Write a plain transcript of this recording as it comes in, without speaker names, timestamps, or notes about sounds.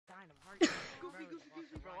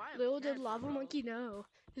Little did Lava Monkey know,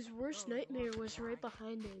 his worst nightmare was right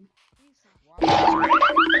behind him.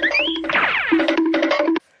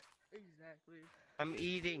 Exactly. I'm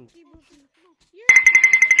eating.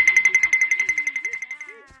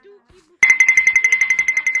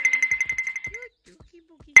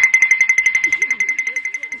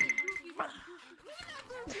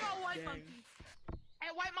 White monkey. Hey,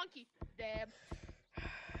 white monkey. Dab.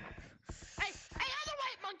 Hey, other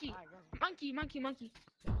white monkey. Monkey.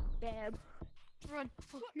 Dab. Run.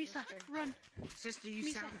 Oh, Misa, run. Sister, you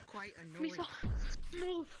Misa. sound quite annoying. Misa,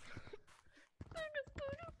 move.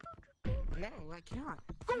 No, I cannot.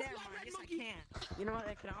 Go Never fly, mind, red yes monkey. I can. You know what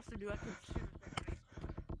I can also do? I can shoot.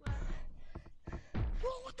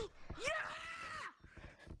 Whoa, what the? Yeah!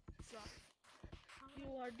 You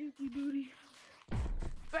are dookie booty.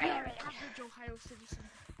 Average Ohio citizen.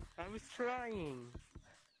 I was trying.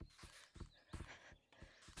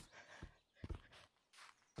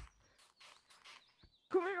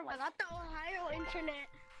 Come here, I got the Ohio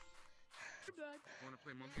internet. Want to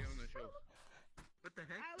play monkey on the shelf? What the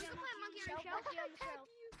heck? We can play monkey on the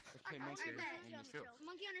shelf. Let's play monkey on the shelf.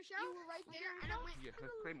 Monkey on the shelf. You were right there, and I went. Yeah,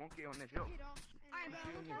 let's play monkey on the shelf. Alright, bro.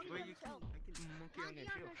 Where you can monkey on the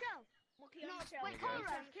shelf. shelf. No, wait, color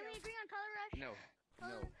rush. Can we agree on color rush? No.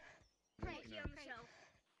 Monkey on the shelf.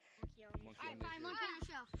 Monkey on Alright, fine. the Monkey on the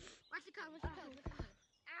shelf. What's the code?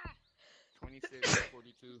 26,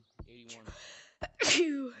 42, 81.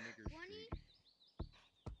 Phew. Niggers 20. Street.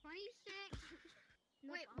 26.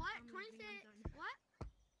 Wait, what? 26. What?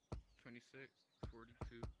 26,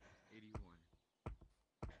 42, 81.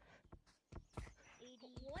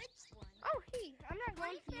 What? Oh, hey, I'm not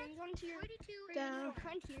going to you. I'm going to your 42. down.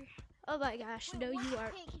 Frontier. Oh my gosh, no, you are.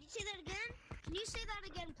 Hey, can you say that again? Can you say that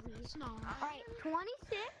again, please? No. Alright,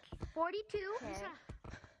 26,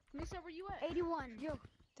 42, Misa, where you at? 81. Yo.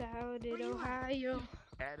 Down in Ohio.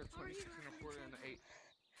 Add a 26 and a 40 and an 8.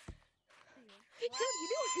 What are you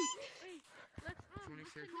doing? Wait, let's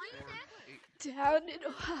 26, 4, 8. Down in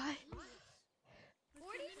Ohio.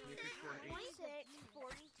 46, 26,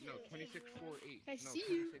 42. No, 26, 4, 8. I No, see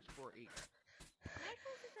you. 26, 4, 8. My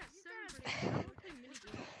phone is at 7, but I want to play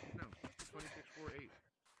minigames. No, 26, 4, 8.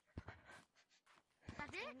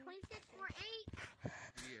 That's it? 26, 48.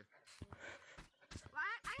 Yeah.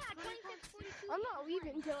 Well, I got 26, 42. I'm not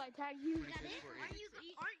leaving until I tag you. 26, 4, 8.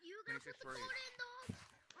 Aren't you gonna put the 26, code in, though?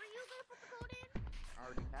 Aren't you gonna put the code in? I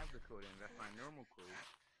already have the code in. That's my normal code.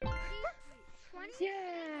 20?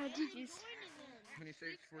 Yeah, GG's.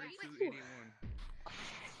 26, 42, 81.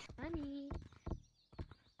 Honey.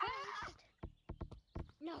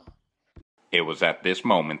 No. It was at this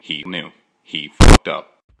moment he knew. He fucked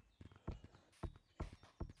up.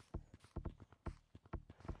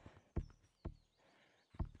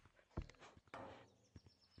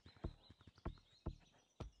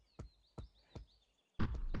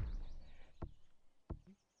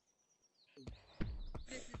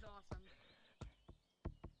 This is awesome.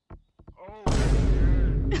 Oh,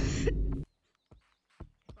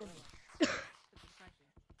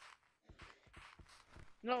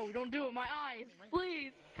 No, don't do it. My eyes.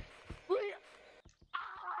 Please. Please.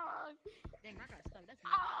 Ah! Dang, I got stuck. That's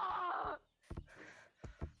Ah!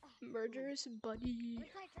 Murderous buddy.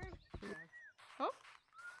 It's my turn.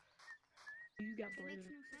 You got It makes blazed.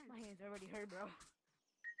 no sense. My hands already hurt, bro.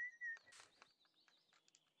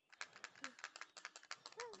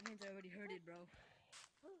 My hands already hurted, bro.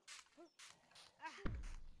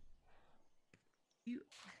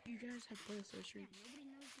 You guys have played Association. Nobody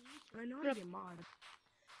knows the answer. I know how to get mod.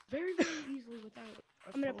 Very, very easily without a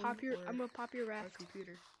I'm gonna phone pop your. or I'm gonna pop your a raft.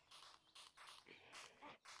 computer.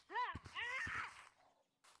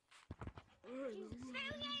 Hell yeah, me,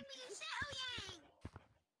 hell yeah!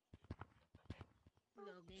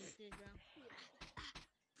 Little gangsters, bro.